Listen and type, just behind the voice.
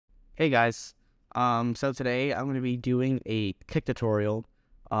Hey guys, so today I'm going to be doing a kick tutorial,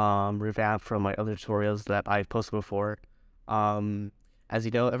 revamp from my other tutorials that I've posted before. As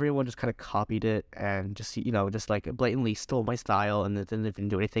you know, everyone just kind of copied it and just like blatantly stole my style and didn't even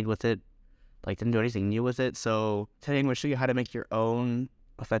do anything with it, like didn't do anything new with it. So today I'm going to show you how to make your own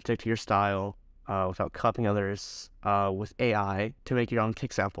authentic to your style, without copying others, with AI to make your own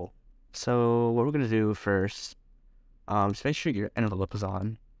kick sample. So what we're going to do first, just make sure your envelope is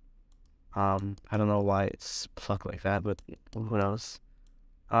on. I don't know why it's plucked like that, but who knows?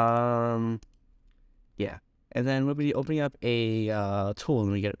 Yeah. And then we'll be opening up a tool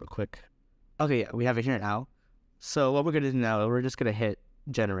and we get it real quick. Okay, yeah, we have it here now. So what we're gonna do now, we're just gonna hit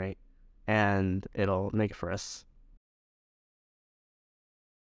generate, and it'll make it for us.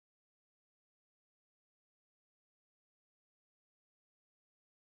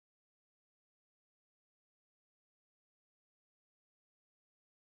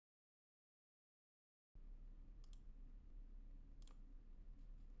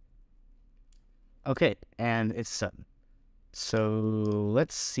 Okay, and it's done. So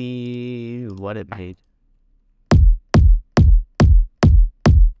let's see what it made.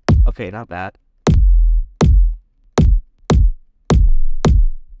 Okay, not bad.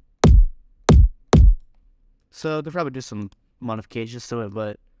 So they'll probably do some modifications to it,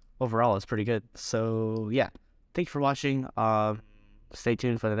 but overall it's pretty good. So yeah, thank you for watching. Stay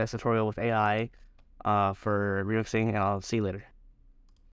tuned for the next tutorial with AI for remixing, and I'll see you later.